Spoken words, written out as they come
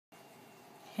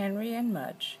Henry and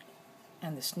Mudge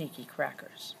and the Sneaky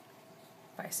Crackers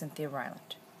by Cynthia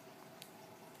Rylant.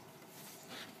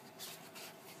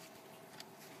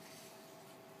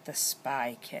 The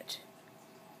Spy Kit.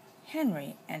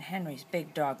 Henry and Henry's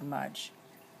big dog Mudge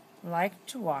liked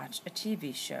to watch a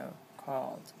TV show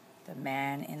called The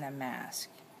Man in the Mask.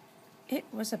 It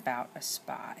was about a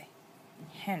spy.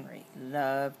 Henry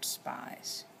loved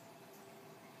spies.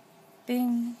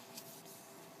 Bing!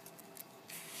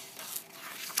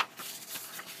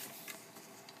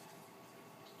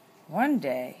 One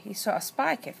day he saw a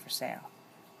spy kit for sale.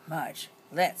 "Mudge,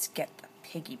 let's get the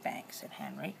piggy bank," said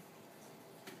Henry.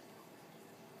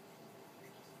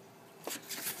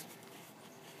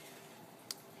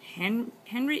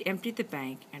 Henry emptied the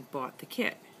bank and bought the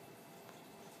kit.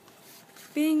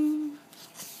 Bing!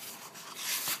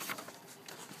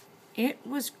 It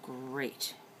was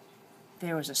great.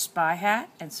 There was a spy hat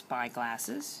and spy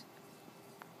glasses.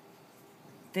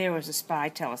 There was a spy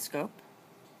telescope.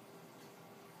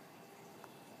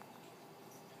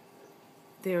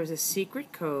 There was a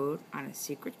secret code on a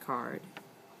secret card.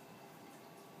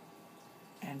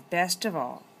 And best of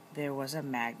all, there was a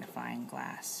magnifying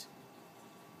glass.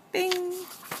 Bing!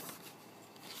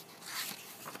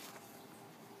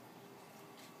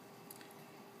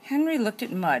 Henry looked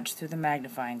at Mudge through the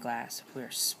magnifying glass.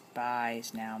 "We're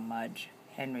spies now, Mudge,"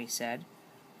 Henry said.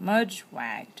 Mudge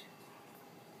wagged.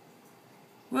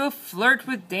 "We'll flirt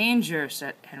with danger,"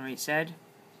 Henry said.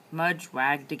 Mudge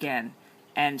wagged again.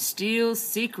 "And steal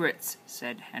secrets,"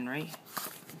 said Henry.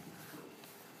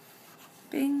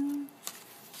 Bing!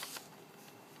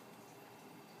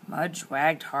 Mudge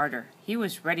wagged harder. He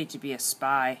was ready to be a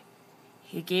spy.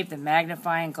 He gave the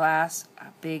magnifying glass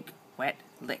a big, wet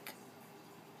lick.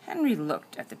 Henry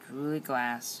looked at the drooly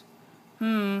glass.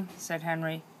 Said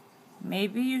Henry.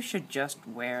 "Maybe you should just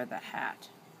wear the hat."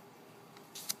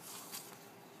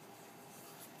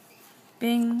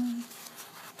 Bing!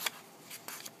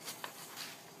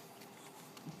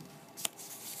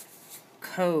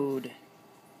 Code.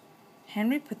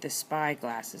 Henry put the spy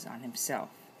glasses on himself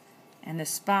and the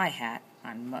spy hat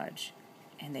on Mudge,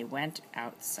 and they went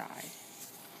outside.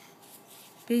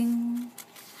 Bing!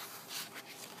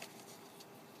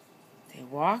 They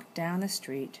walked down the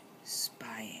street,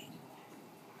 spying.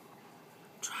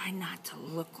 "Try not to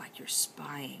look like you're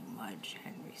spying, Mudge,"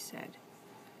 Henry said.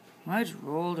 Mudge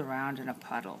rolled around in a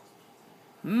puddle.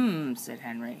 Said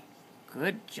Henry.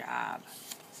 "Good job."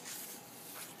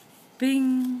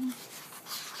 Bing!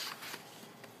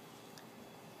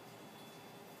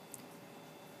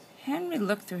 Henry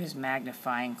looked through his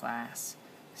magnifying glass.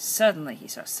 Suddenly he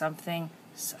saw something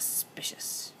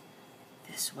suspicious.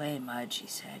 "This way, Mudge," he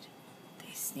said.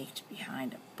 They sneaked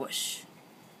behind a bush.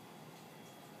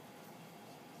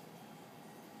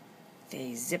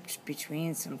 They zipped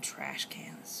between some trash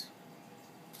cans.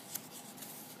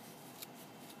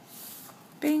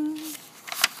 Bing!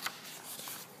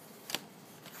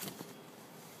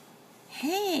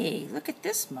 "Hey, look at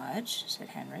this, Mudge," said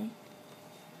Henry.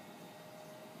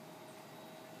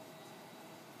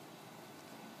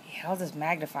 He held his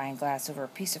magnifying glass over a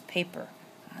piece of paper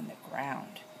on the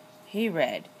ground. He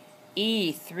read,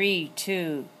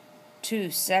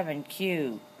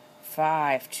 E3227Q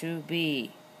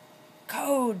 52B.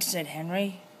 "Code," said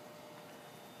Henry.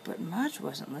 But Mudge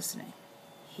wasn't listening.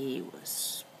 He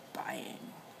was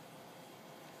spying.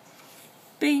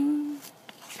 Bing!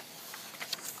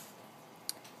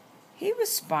 He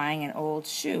was spying an old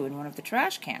shoe in one of the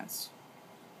trash cans.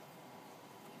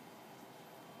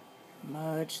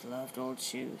 Mudge loved old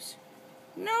shoes.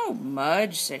 "No,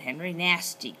 Mudge," said Henry.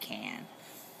 "Nasty can."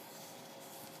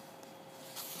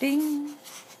 Bing!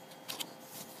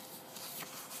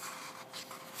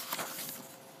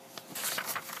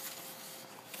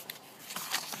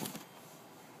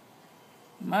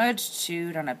 Mudge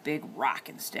chewed on a big rock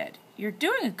instead. "You're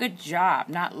doing a good job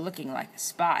not looking like a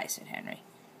spy," said Henry,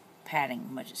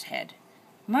 patting Mudge's head.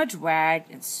 Mudge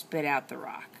wagged and spit out the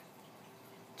rock.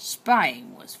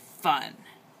 Spying was fun.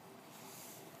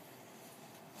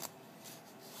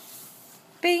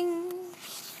 Bing!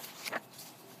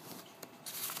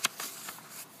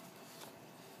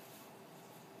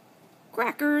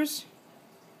 Crackers!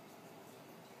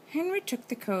 Henry took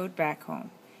the code back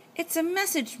home. "It's a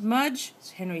message, Mudge,"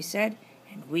 Henry said,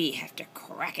 "and we have to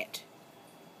crack it."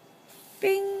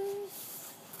 Bing!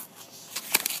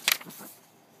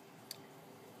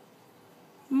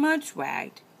 Mudge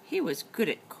wagged. He was good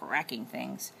at cracking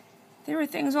things. There were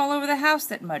things all over the house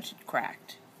that Mudge had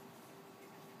cracked.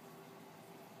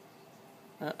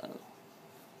 Uh-oh.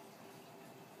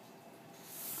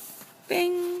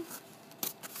 Bing!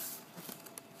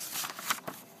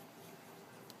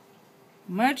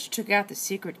 Mudge took out the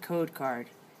secret code card.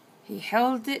 He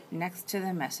held it next to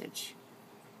the message.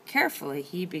 Carefully,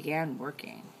 he began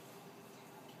working.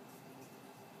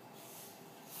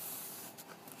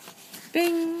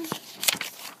 Bing!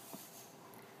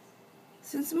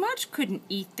 Since Mudge couldn't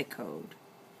eat the code,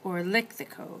 or lick the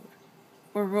code,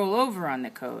 or roll over on the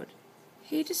code,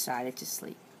 he decided to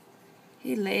sleep.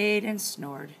 He laid and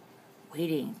snored,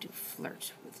 waiting to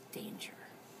flirt with danger.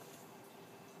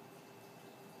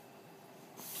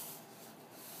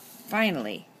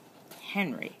 Finally,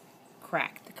 Henry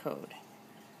cracked the code.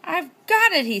 "I've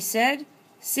got it," he said.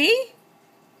 "See?"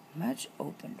 Mudge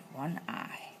opened one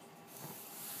eye.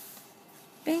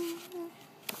 Bing!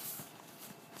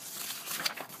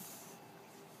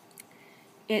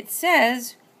 It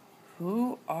says,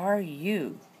 "Who are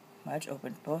you?" Mudge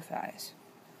opened both eyes.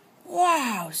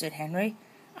 "Wow," said Henry.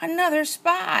 "Another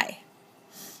spy."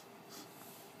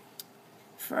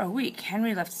 For a week,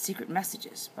 Henry left secret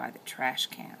messages by the trash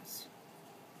cans.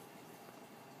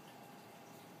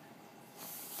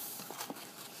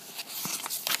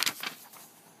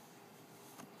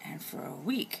 And for a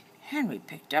week, Henry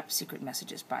picked up secret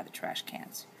messages by the trash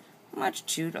cans. Mudge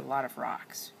chewed a lot of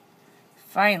rocks.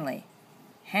 Finally,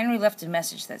 Henry left a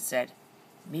message that said,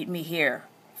 "Meet me here,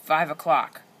 5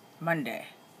 o'clock, Monday."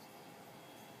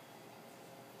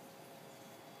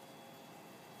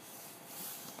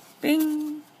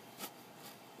 Bing!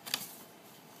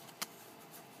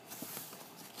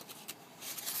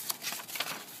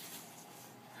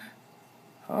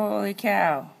 Holy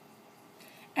cow.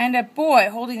 And a boy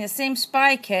holding the same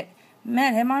spy kit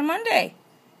met him on Monday.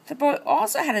 The boy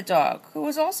also had a dog who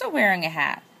was also wearing a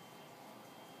hat.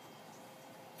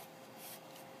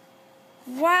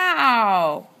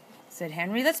 "Wow," said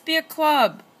Henry. "Let's be a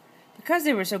club." Because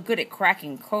they were so good at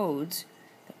cracking codes,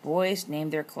 the boys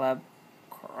named their club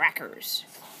Crackers.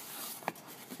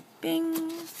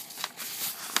 Bing.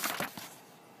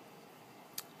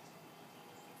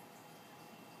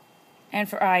 And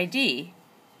for ID,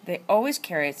 they always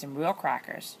carried some real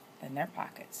crackers in their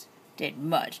pockets. Did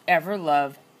Mudge ever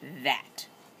love that?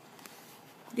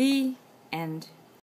 The end.